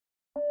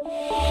All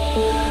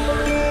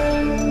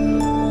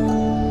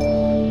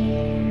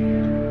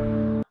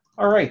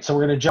right, so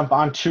we're going to jump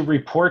on to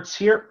reports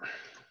here.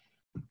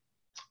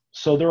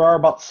 So there are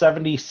about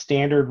 70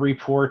 standard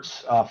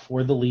reports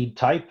for the lead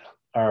type,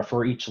 or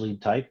for each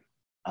lead type.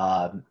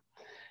 And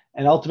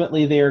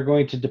ultimately, they are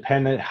going to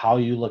depend on how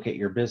you look at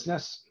your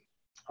business.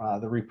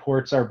 The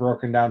reports are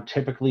broken down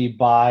typically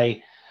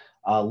by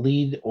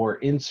lead or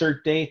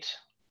insert date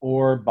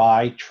or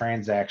by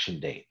transaction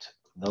date.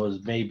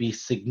 Those may be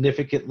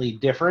significantly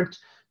different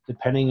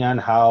depending on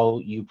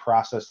how you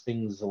process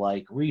things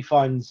like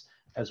refunds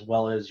as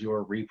well as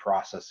your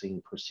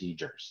reprocessing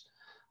procedures.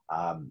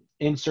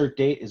 Insert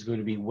date is going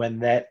to be when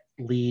that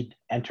lead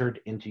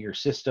entered into your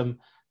system.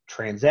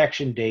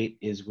 Transaction date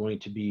is going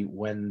to be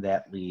when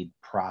that lead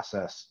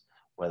processed,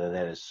 whether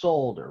that is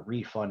sold or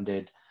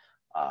refunded.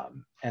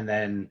 And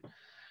then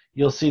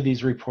you'll see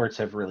these reports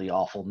have really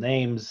awful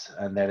names,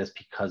 and that is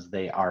because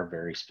they are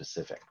very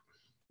specific.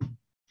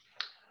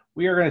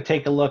 We are going to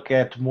take a look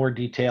at more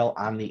detail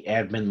on the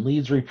admin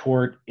leads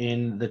report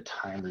in the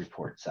time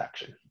report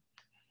section.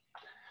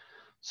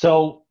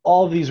 So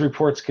all of these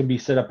reports can be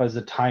set up as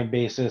a time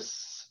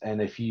basis,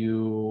 and if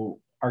you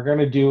are going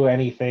to do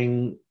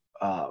anything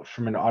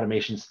from an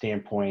automation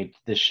standpoint,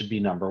 this should be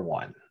number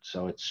one.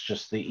 So it's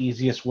just the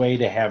easiest way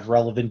to have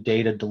relevant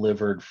data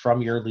delivered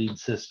from your lead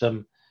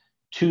system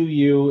to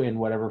you in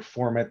whatever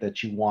format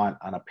that you want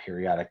on a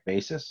periodic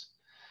basis.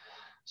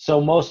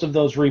 So most of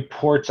those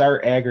reports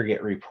are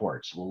aggregate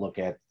reports. We'll look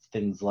at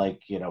things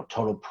like,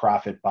 total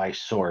profit by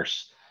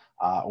source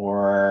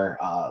or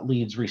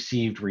leads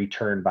received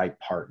returned by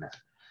partner.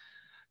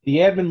 The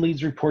admin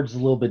leads report is a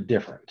little bit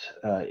different.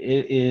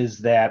 It is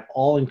that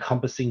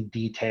all-encompassing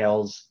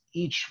details.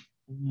 Each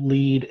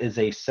lead is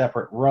a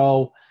separate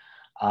row,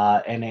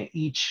 and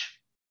each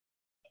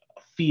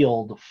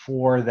field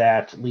for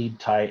that lead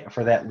type,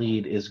 for that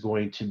lead, is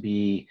going to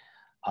be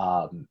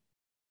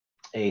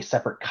a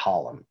separate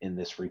column in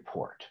this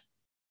report.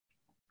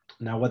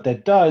 Now, what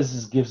that does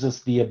is gives us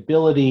the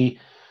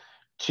ability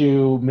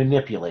to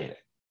manipulate it.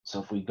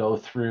 So if we go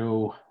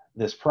through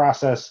this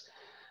process,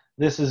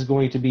 this is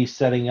going to be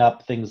setting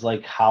up things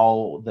like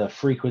how the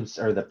frequency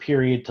or the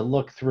period to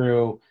look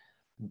through,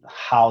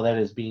 how that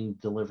is being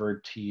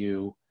delivered to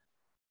you,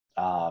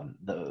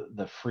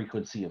 the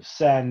frequency of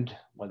send,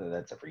 whether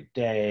that's every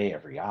day,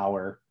 every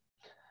hour.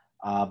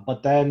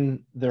 But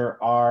then there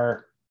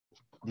are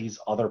these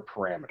other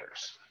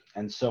parameters.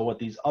 And so what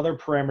these other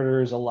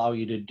parameters allow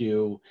you to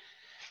do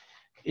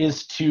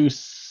is to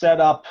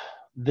set up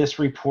this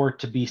report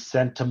to be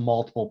sent to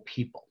multiple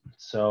people.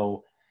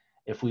 So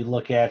if we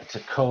look at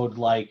a code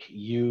like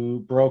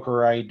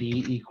broker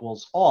ID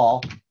equals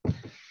all,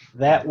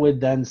 that would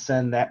then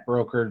send that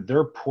broker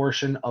their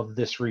portion of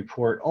this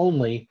report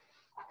only,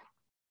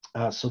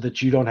 so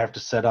that you don't have to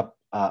set up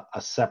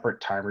a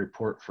separate time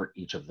report for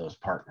each of those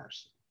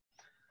partners.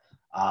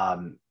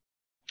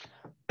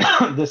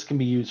 This can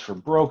be used for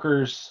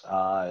brokers,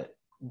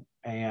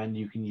 and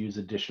you can use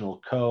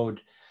additional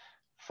code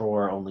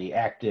for only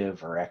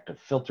active or active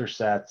filter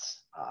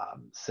sets,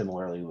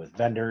 similarly with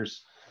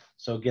vendors.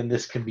 So again,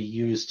 this can be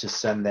used to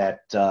send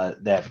that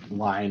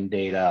line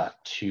data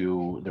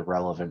to the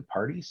relevant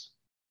parties.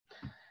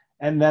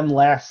 And then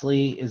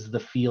lastly is the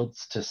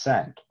fields to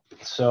send.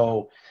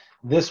 So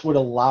this would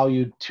allow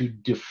you to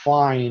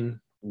define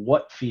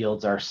what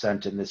fields are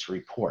sent in this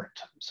report.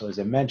 So as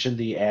I mentioned,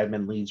 the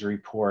admin leads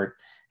report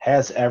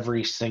has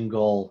every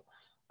single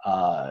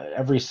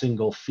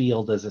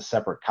field as a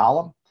separate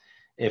column.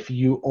 If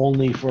you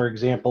only, for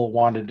example,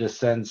 wanted to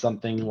send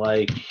something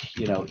like,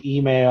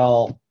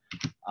 email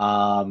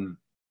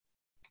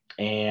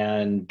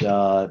and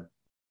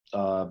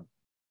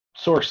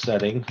source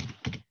setting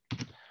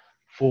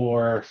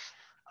for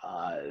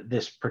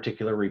this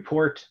particular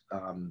report,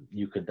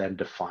 you could then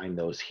define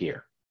those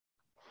here.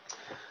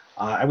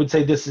 I would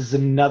say this is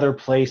another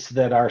place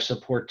that our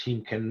support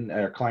team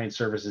our client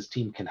services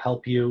team can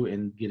help you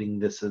in getting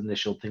this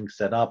initial thing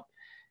set up.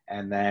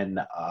 And then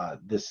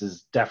this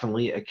is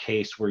definitely a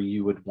case where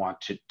you would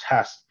want to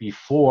test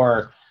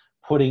before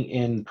putting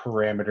in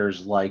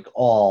parameters like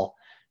all,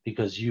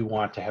 because you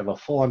want to have a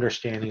full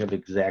understanding of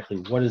exactly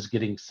what is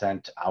getting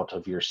sent out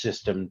of your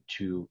system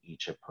to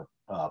each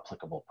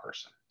applicable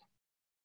person.